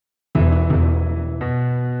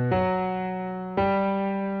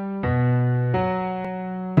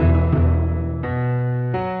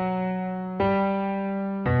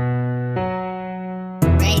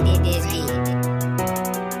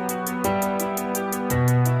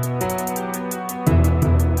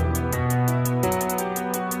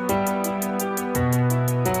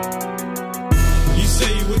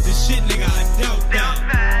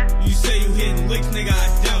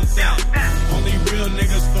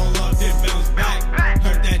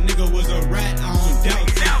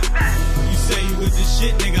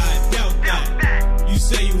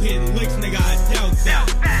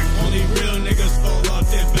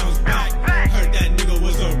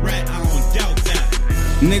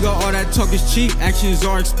Nigga, all that talk is cheap, actions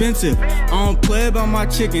are expensive. I don't play about my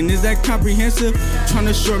chicken, is that comprehensive?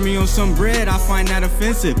 Tryna short me on some bread, I find that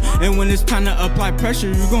offensive. And when it's time to apply pressure,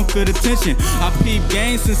 you gon' feel the tension. I peep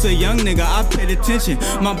game since a young nigga, I paid attention.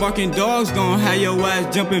 My barking dogs gon' have your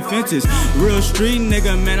ass jumping fences. Real street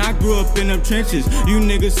nigga, man, I grew up in them trenches. You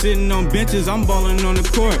niggas sitting on benches, I'm ballin' on the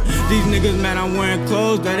court. These niggas mad I'm wearing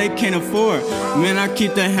clothes that they can't afford. Man, I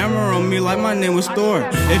keep the hammer on me like my name was Thor.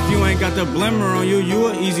 If you ain't got the blimmer on you, you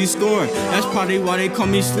an easy score. That's probably why they call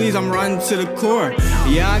me Sleaz, I'm riding to the core.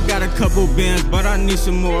 Yeah, I got a couple bins, but I need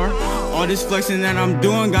some more. All this flexing that I'm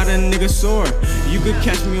doing got a nigga sore. You could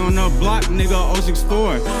catch me on the block, nigga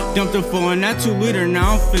 064. Dumped the 4 in that 2-liter,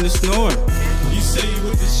 now I'm finna snore. You say you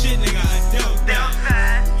with the shit, nigga, I doubt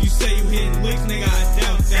that. You say you hitting licks, nigga, I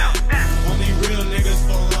doubt that. Only real niggas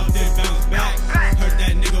fall off, then bounce back. Heard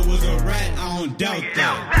that nigga was a rat, I don't doubt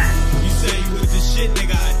that. You say you with the shit,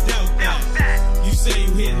 nigga, I doubt that. You say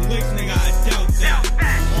you hitting licks, nigga, I doubt that.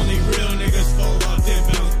 Only real niggas fall off, then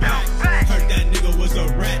bounce back. Heard that nigga was a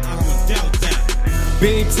rat, I don't doubt that.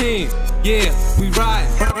 Big team, yeah, we riding.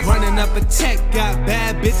 Running up a check, got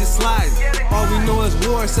bad bitches sliding. All we know is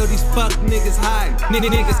war, so these fuck niggas hiding.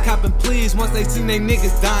 Niggas copping pleas once they seen they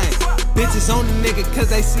niggas dying. Bitches on the nigga cause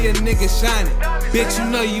they see a nigga shining. Bitch, you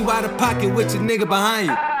know you out of pocket with your nigga behind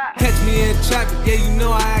you. Catch me in traffic, yeah, you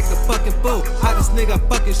know I act a fucking fool. Hottest nigga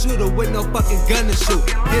fucking shooter with no fucking gun to shoot.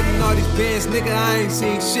 Getting all these bands, nigga, I ain't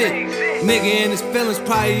seen shit. Nigga in his feelings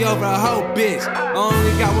probably over a whole bitch. I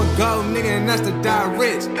only got one goal, nigga, and that's to die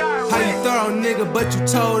rich. How you thorough, nigga, but you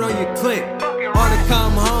told on your click. Or to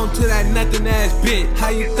come home to that nothing ass bitch. How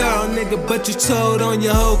you thorough, nigga, but you told on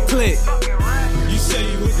your whole clique. You say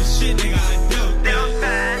you with the shit, nigga, I doubt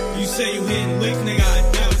that. You say you hitting licks, nigga,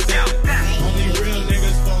 I doubt that. Only real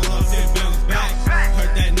niggas fall off, then bounce back.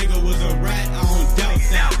 Heard that nigga was a rat, I don't doubt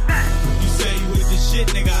that. You say you with the shit,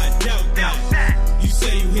 nigga, I doubt that. You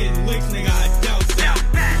say you hitting licks, nigga, I doubt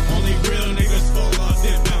that. Only real niggas fall off,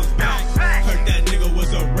 then bounce back. Heard that nigga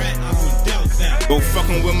was a rat, I don't doubt that. Go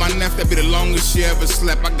fucking with my nephew, that be the longest she ever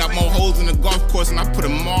slept. I got more holes in the golf course and I put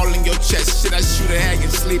them all in your chest. Shit, I shoot a hag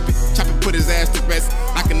and sleep it. Chop it, put his ass to rest.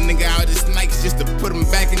 Knock a nigga out of his nights just to put him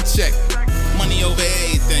back in check. Money over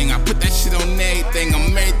everything, I put that shit on everything.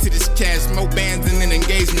 I'm married to this cash, more bands than an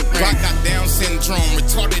engagement ring. I got Down syndrome,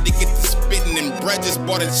 retarded to get to spitting. And bread just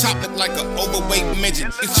bought a chocolate like an overweight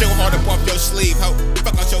midget. Get your heart up off your sleeve, ho,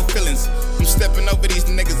 fuck out your feelings. I'm stepping over these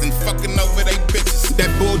niggas and fucking over they bitches.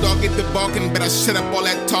 That bulldog get the barking, but I shut up all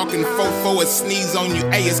that talking. 4-4 a sneeze on you,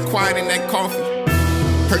 ayy, it's quiet in that coffee.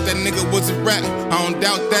 Heard that nigga was a rat, I don't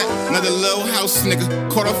doubt that. Another little house nigga,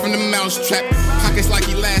 caught up in the mouse trap. Pockets like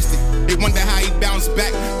elastic, they wonder how he bounced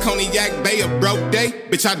back. Cognac Bay, a broke day,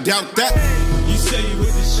 bitch, I doubt that. You say you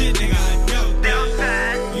with the shit, nigga, I doubt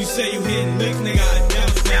that. You say you hitting licks, nigga, I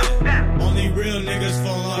doubt that. Only real niggas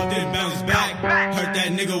fall off, then bounce back. Heard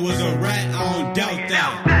that nigga was a rat, I don't doubt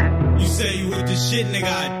that. You say you with the shit, nigga,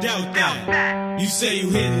 I doubt that. You say you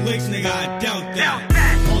hitting licks, nigga, I doubt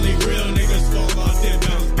that. Only real niggas fall off, then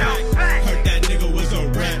bounce back. Heard that nigga was a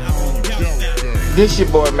rat, I don't doubt that. This your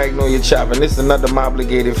boy Magnolia Chop, and this is another My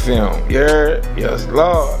Obligated film. You heard? Yes,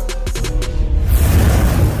 Lord.